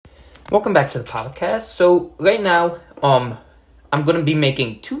Welcome back to the podcast. So right now, I'm gonna be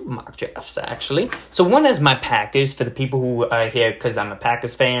making two mock drafts actually. So one is my Packers for the people who are here because I'm a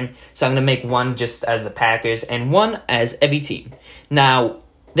Packers fan. So I'm gonna make one just as the Packers and one as every team. Now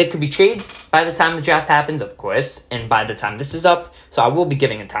there could be trades by the time the draft happens, of course, and by the time this is up. So I will be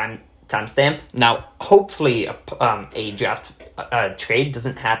giving a timestamp. Now hopefully a draft trade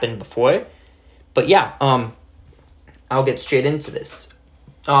doesn't happen before, but yeah, I'll get straight into this.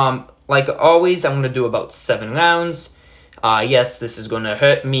 Like always, I'm going to do about 7 rounds. Yes, this is going to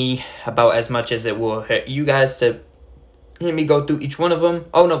hurt me about as much as it will hurt you guys to hear me go through each one of them.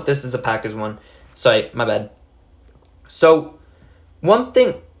 Oh, no, this is a Packers one. Sorry, my bad. So, one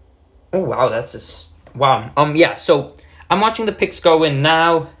thing... Oh, wow, that's just... Wow. Yeah, so I'm watching the picks go in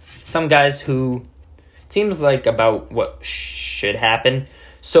now. Some guys who... Seems like about what should happen.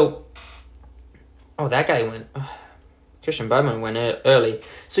 So... Oh, that guy went... Christian Barmore went early.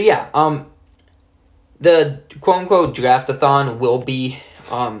 So yeah, the quote-unquote draft-a-thon will be,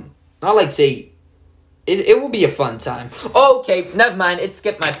 it will be a fun time. Oh, okay, never mind, it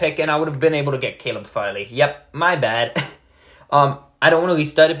skipped my pick, and I would have been able to get Caleb Farley. Yep, my bad. I don't want to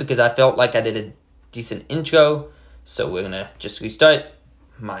restart it because I felt like I did a decent intro, so we're going to just restart.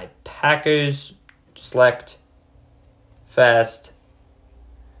 My Packers, select, fast,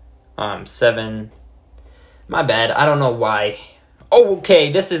 7... My bad. I don't know why. Oh,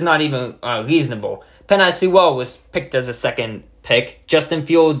 okay. This is not even reasonable. Penei Sewell was picked as a second pick. Justin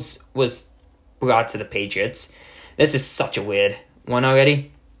Fields was brought to the Patriots. This is such a weird one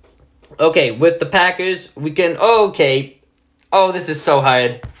already. Okay, with the Packers, we can... Oh, okay. Oh, this is so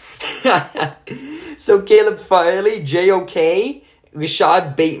hard. So, Caleb Farley, J.O.K.,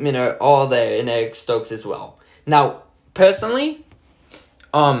 Rashad Bateman are all there, and Eric Stokes as well. Now, personally,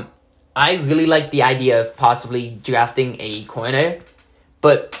 I really like the idea of possibly drafting a corner,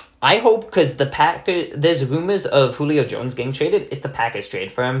 but I hope, because there's rumors of Julio Jones getting traded. If the Packers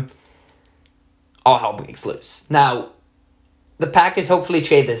trade for him, all hell breaks loose. Now, the Packers hopefully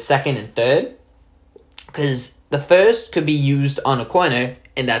trade the second and third, because the first could be used on a corner,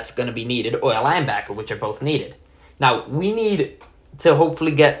 and that's going to be needed, or a linebacker, which are both needed. Now, we need to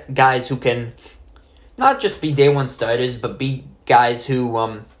hopefully get guys who can not just be day one starters, but be guys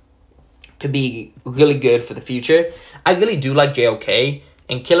who could be really good for the future. I really do like JOK,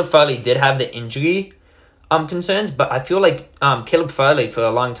 and Caleb Farley did have the injury concerns, but I feel like Caleb Farley for a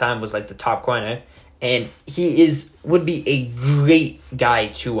long time was like the top corner, and he would be a great guy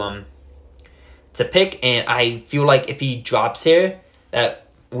to pick, and I feel like if he drops here, that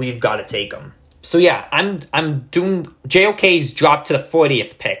we've got to take him. So yeah, I'm doing JOK's drop to the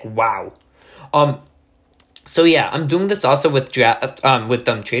 40th pick. Wow. So yeah, I'm doing this also with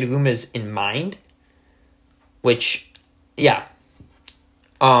trade rumors in mind, which, yeah.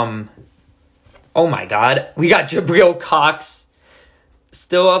 Oh my God, we got Jabril Cox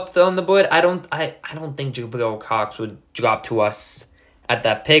still up on the board. I don't think Jabril Cox would drop to us at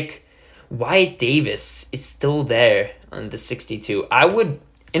that pick. Wyatt Davis is still there on the 62. I would,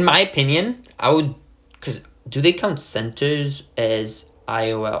 in my opinion, because do they count centers as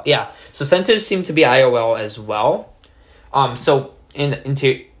IOL? Yeah, so centers seem to be IOL as well. So in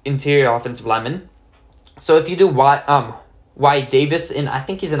interior offensive lineman. So if you do Wyatt Davis, and I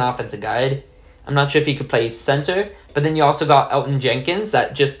think he's an offensive guard. I'm not sure if he could play center, but then you also got Elton Jenkins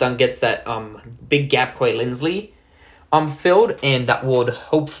that just gets that big gap Corey Linsley filled, and that would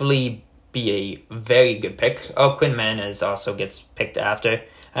hopefully be a very good pick. Oh, Quinn Manners also gets picked after.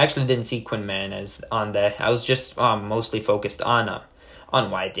 I actually didn't see Quinn Manners on there. I was just mostly focused on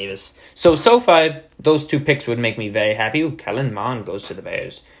Wyatt Davis. So far, those two picks would make me very happy. Ooh, Kellen Mond goes to the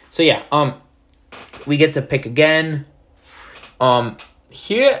Bears. So yeah, we get to pick again.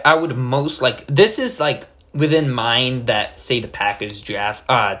 Here I would most like, this is like within mind that say the Packers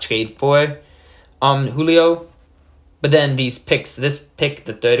trade for Julio. But then these picks, this pick,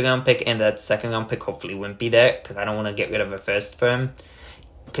 the 3rd round pick, and that 2nd round pick hopefully wouldn't be there, because I don't want to get rid of a first for him.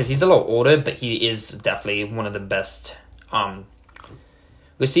 Because he's a little older, but he is definitely one of the best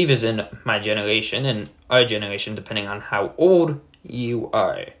receivers in my generation and our generation, depending on how old you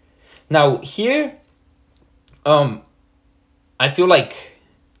are. Now here, I feel like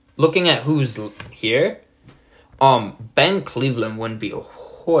looking at who's here, Ben Cleveland wouldn't be a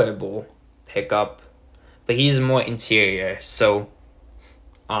horrible pickup, but he's more interior, so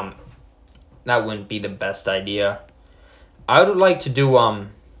that wouldn't be the best idea. I would like to do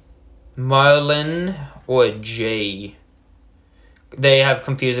Marlon or Jay. They have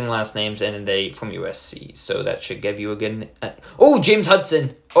confusing last names, and they from USC, so that should give you a good... James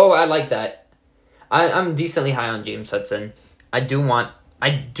Hudson! Oh, I like that. I'm decently high on James Hudson. I do want I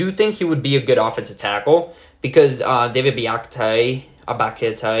do think he would be a good offensive tackle because David Biakatai,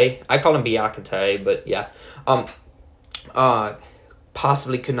 I call him Biakatai, but yeah,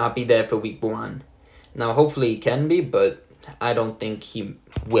 possibly could not be there for week 1. Now, hopefully he can be, but I don't think he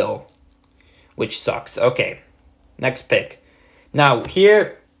will, which sucks. Okay, next pick. Now,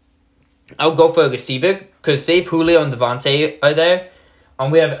 here, I'll go for a receiver because save Julio and Devontae are there.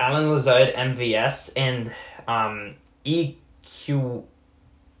 We have Alan Lazard, MVS, and EQSB.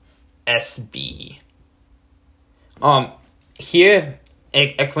 Here,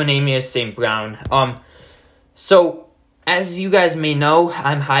 Equanimeous St. Brown. So, as you guys may know,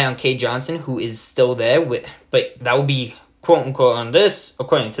 I'm high on K. Johnson, who is still there, but that will be, quote-unquote,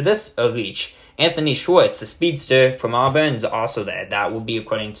 according to this, a reach. Anthony Schwartz, the speedster from Auburn, is also there. That will be,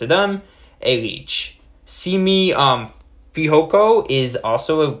 according to them, a reach. Simi Fihoko is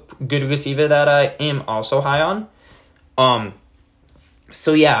also a good receiver that I am also high on.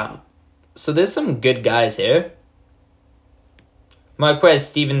 So, yeah. So, there's some good guys here. Marquez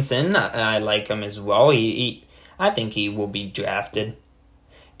Stevenson, I like him as well. I think he will be drafted.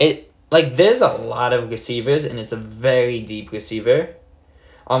 There's a lot of receivers, and it's a very deep receiver.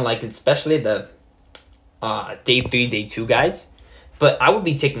 Especially the day 3, day 2 guys. But I would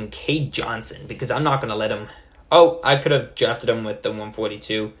be taking K. Johnson because I'm not going to let him. Oh, I could have drafted him with the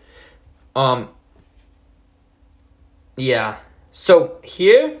 142. Yeah. So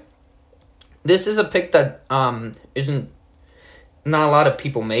here, this is a pick that isn't not a lot of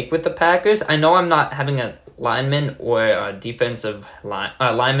people make with the Packers. I know I'm not having a lineman or a defensive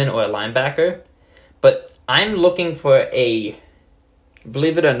lineman or a linebacker, but I'm looking for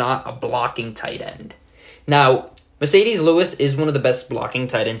believe it or not, a blocking tight end. Now, Mercedes Lewis is one of the best blocking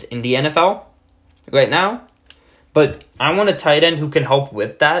tight ends in the NFL right now, but I want a tight end who can help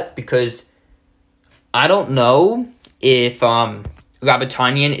with that because I don't know if Robert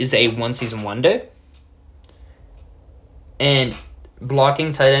Tonyan is a one-season wonder, and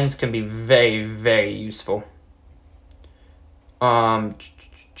blocking tight ends can be very, very useful.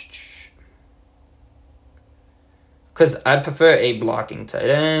 Because I prefer a blocking tight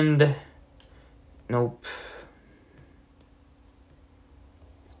end. Nope.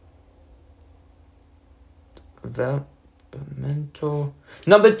 Developmental.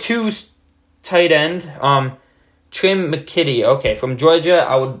 Number 2 tight end. Trim McKitty. Okay, from Georgia,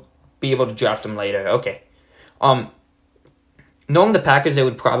 I would be able to draft him later. Okay. Knowing the Packers, they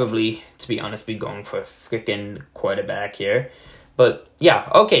would probably, to be honest, be going for a freaking quarterback here. But, yeah,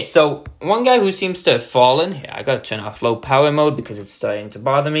 okay, so one guy who seems to have fallen, here, I gotta turn off low power mode because it's starting to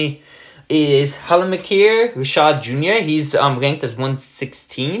bother me, is Halimakir Rashad Jr. He's ranked as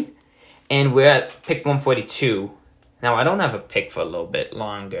 116, and we're at pick 142. Now, I don't have a pick for a little bit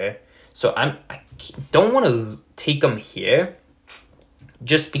longer, so I don't want to take him here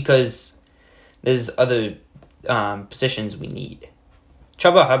just because there's other positions we need.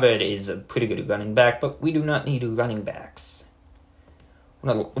 Chuba Hubbard is a pretty good running back, but we do not need running backs.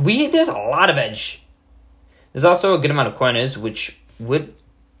 There's a lot of edge. There's also a good amount of corners, which would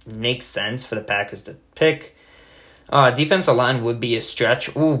make sense for the Packers to pick. Defensive line would be a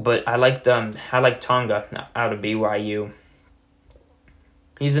stretch. Ooh, but I like Tonga out of BYU.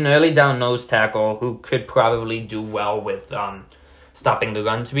 He's an early down nose tackle who could probably do well with stopping the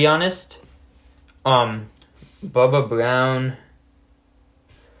run, to be honest. Bubba Brown,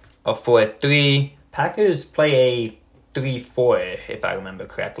 a 4-3. Packers play a 3-4, if I remember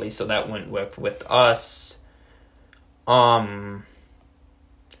correctly, so that wouldn't work with us. We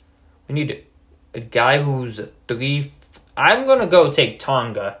need a guy who's a 3. I'm going to go take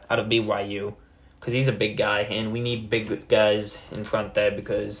Tonga out of BYU because he's a big guy, and we need big guys in front there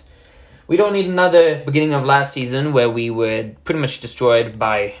because we don't need another beginning of last season where we were pretty much destroyed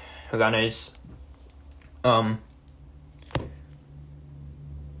by runners.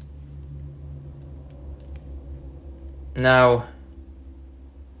 Now,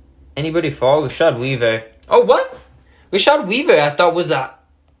 anybody fall? Rashad Weaver. Oh, what? Rashad Weaver, I thought was a...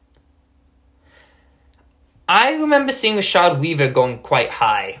 I remember seeing Rashad Weaver going quite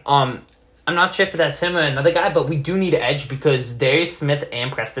high. I'm not sure if that's him or another guy, but we do need an edge because Darius Smith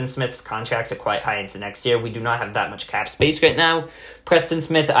and Preston Smith's contracts are quite high into next year. We do not have that much cap space right now. Preston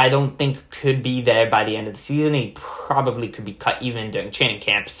Smith, I don't think could be there by the end of the season. He probably could be cut even during training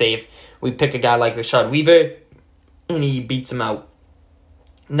camp. Safe. We pick a guy like Rashad Weaver, and he beats him out.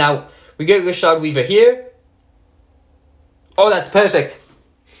 Now, we get Rashad Weaver here. Oh, that's perfect.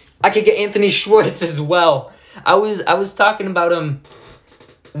 I could get Anthony Schwartz as well. I was talking about him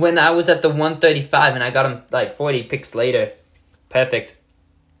when I was at the 135, and I got him like 40 picks later. Perfect.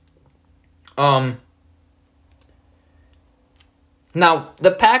 Now,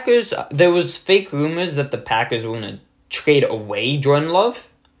 the Packers, there was fake rumors that the Packers were going to trade away Jordan Love.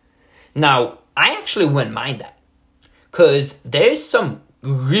 Now, I actually wouldn't mind that. Because there's some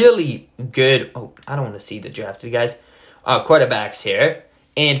really good, I don't want to see the drafted guys, quarterbacks here.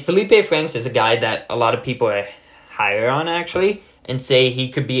 And Felipe Franks is a guy that a lot of people are higher on, actually, and say he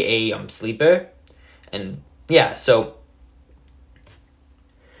could be a sleeper. And, yeah, so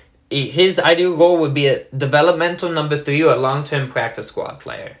his ideal goal would be a developmental number 3 or a long-term practice squad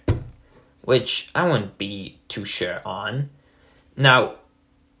player, which I wouldn't be too sure on. Now,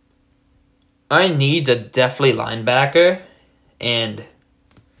 our needs are definitely linebacker, and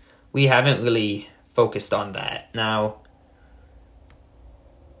we haven't really focused on that. Now,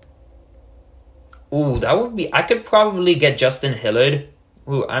 that would be... I could probably get Justin Hillard.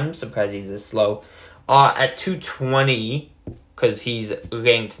 I'm surprised he's this low. At 220, because he's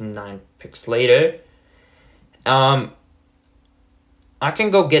ranked 9 picks later. I can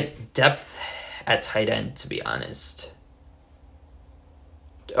go get depth at tight end, to be honest.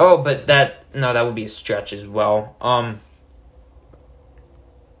 But that would be a stretch as well.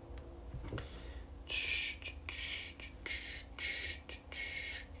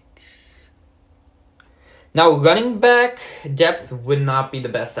 Now, running back depth would not be the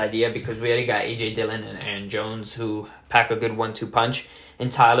best idea because we already got A.J. Dillon and Aaron Jones who pack a good 1-2 punch.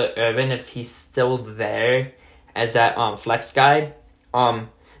 And Tyler Ervin, if he's still there as that flex guy. Now,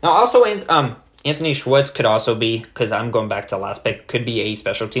 also, Anthony Schwartz could also be, because I'm going back to last pick, could be a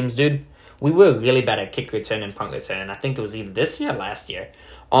special teams dude. We were really bad at kick return and punt return. I think it was either this year or last year.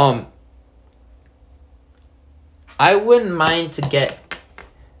 I wouldn't mind to get...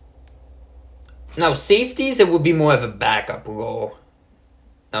 Now, safeties, it would be more of a backup role.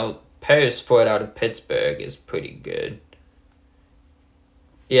 Now, Paris Ford out of Pittsburgh is pretty good.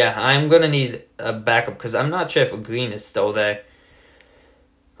 Yeah, I'm going to need a backup because I'm not sure if Green is still there.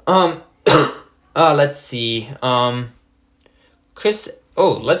 Let's see.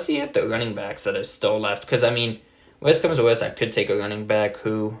 Let's see at the running backs that are still left. Because, I mean, worst comes to worst, I could take a running back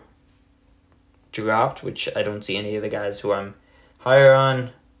who dropped, which I don't see any of the guys who I'm higher on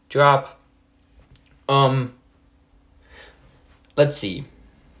drop. Let's see.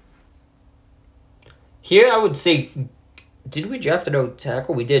 Here I would say, did we draft a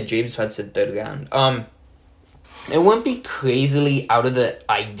tackle? We did. James Hudson, 3rd round. It wouldn't be crazily out of the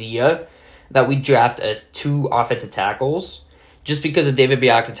idea that we draft as 2 offensive tackles, just because of David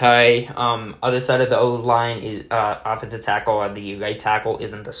Biakatai. Other side of the O-line is offensive tackle, or the right tackle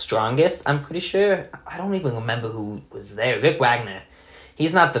isn't the strongest. I'm pretty sure. I don't even remember who was there. Rick Wagner.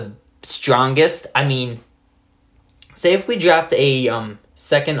 He's not the strongest. I mean, say if we draft a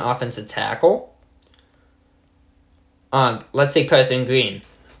second offensive tackle, let's say Carson Green,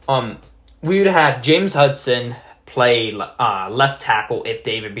 we would have James Hudson play left tackle if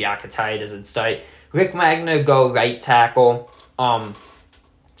David Biakatai doesn't start. Rick Wagner go right tackle. And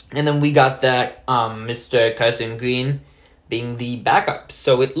then we got that Mr. Carson Green being the backup.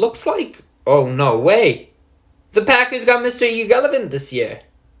 So it looks like, oh no way, the Packers got Mr. Irrelevant this year.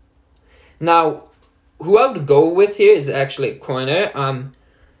 Now, who I would go with here is actually a corner.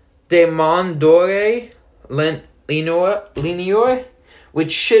 Demondore Lenoir,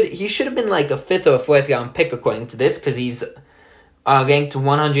 which he should have been like a 5th or 4th round pick according to this, because he's ranked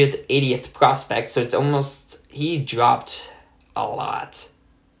 180th prospect. So it's almost, he dropped a lot.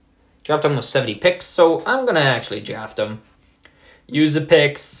 Dropped almost 70 picks, so I'm going to actually draft him. Use the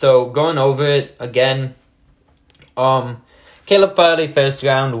picks, so going over it again. Caleb Farley, 1st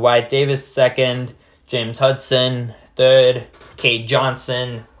round. Wyatt Davis, 2nd. James Hudson, 3rd. Cade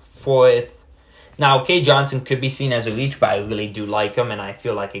Johnson, 4th. Now, Cade Johnson could be seen as a reach, but I really do like him, and I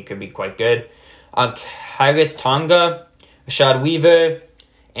feel like he could be quite good. Khyiris Tonga, Rashad Weaver,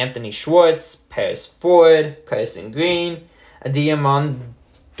 Anthony Schwartz, Paris Ford, Carson Green, Diamondore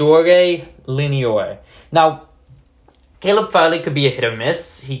Lenoir. Now, Caleb Farley could be a hit or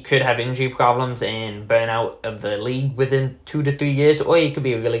miss. He could have injury problems and burn out of the league within 2 to 3 years, or he could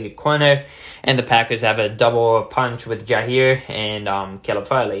be a really good corner, and the Packers have a double punch with Jair and Caleb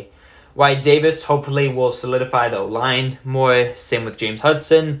Farley. Wyatt Davis hopefully will solidify the line more. Same with James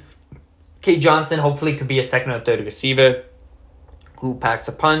Hudson. Cade Johnson hopefully could be a 2nd or 3rd receiver who packs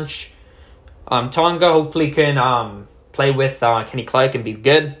a punch. Tonga hopefully can play with Kenny Clark and be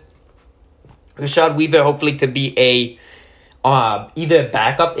good. Rashad Weaver hopefully could be a either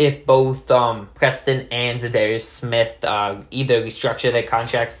backup if both Preston and Zadarius Smith either restructure their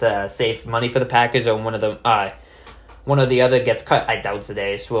contracts to save money for the Packers, or one of the other gets cut. I doubt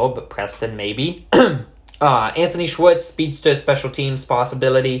Zadarius will, but Preston maybe. Anthony Schwartz, speedster, special teams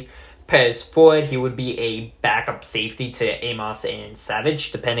possibility. Paris Ford, he would be a backup safety to Amos and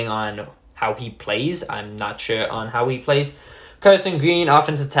Savage, depending on how he plays. I'm not sure on how he plays. Carson Green,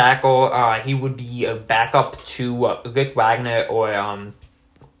 offensive tackle, he would be a backup to Rick Wagner or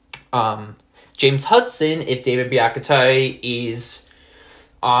James Hudson if David Biakatari is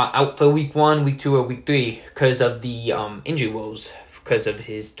out for week 1, week 2, or week 3 because of the injury woes, because of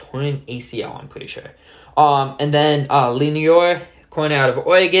his torn ACL, I'm pretty sure. And then Lenior, corner out of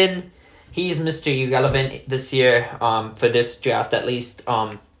Oregon, he's Mr. Irrelevant this year, for this draft at least.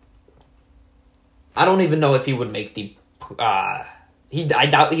 I don't even know if he would make the I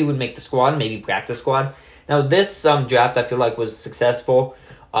doubt he would make the squad, maybe practice squad. Now, this draft I feel like was successful.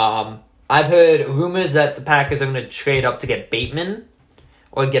 I've heard rumors that the Packers are going to trade up to get Bateman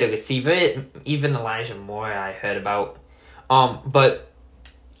or get a receiver. Even Elijah Moore I heard about. But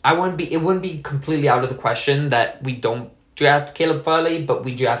it wouldn't be completely out of the question that we don't draft Caleb Farley, but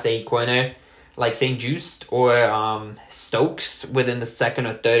we draft a corner like St. Juste or Stokes within the 2nd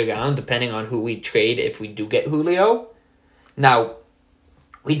or 3rd round, depending on who we trade if we do get Julio. Now,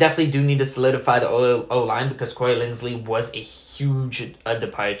 we definitely do need to solidify the O-line because Corey Linsley was a huge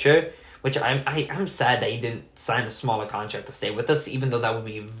departure, which I'm sad that he didn't sign a smaller contract to stay with us, even though that would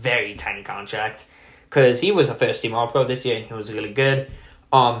be a very tiny contract, because he was a first-team All-Pro this year and he was really good.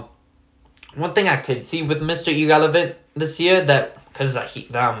 One thing I could see with Mr. Irrelevant this year, that because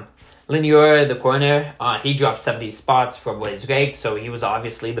Lenior, the corner, he dropped 70 spots from Blaise Greg, so he was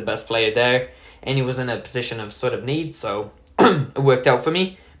obviously the best player there, and he was in a position of sort of need, so it worked out for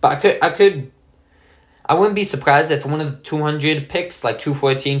me. But I wouldn't be surprised if one of the 200 picks, like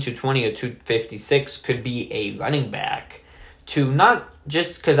 214, 220, or 256, could be a running back. To not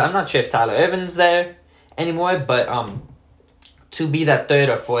just because I'm not sure if Tyler Irvin's there anymore, but to be that 3rd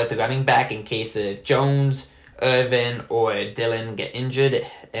or 4th running back in case Jones, Irvin, or Dillon get injured,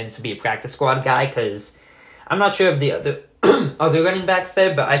 and to be a practice squad guy, because I'm not sure of the other other running backs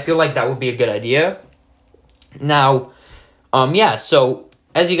there, but I feel like that would be a good idea. Now, so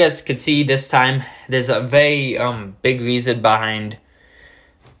as you guys could see this time, there's a very big reason behind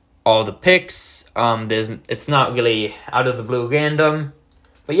all the picks. It's not really out of the blue random,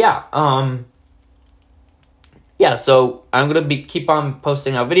 but so I'm gonna keep on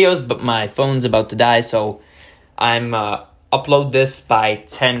posting out videos, but my phone's about to die, so I'm upload this by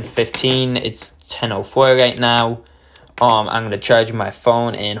 10:15. It's 10:04 right now. I'm gonna charge my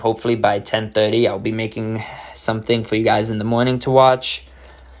phone, and hopefully by 10:30 I'll be making something for you guys in the morning to watch,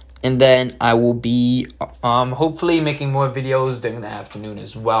 and then I will be hopefully making more videos during the afternoon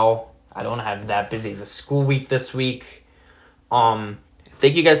as well. I don't have that busy of a school week this week.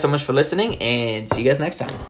 Thank you guys so much for listening, and see you guys next time.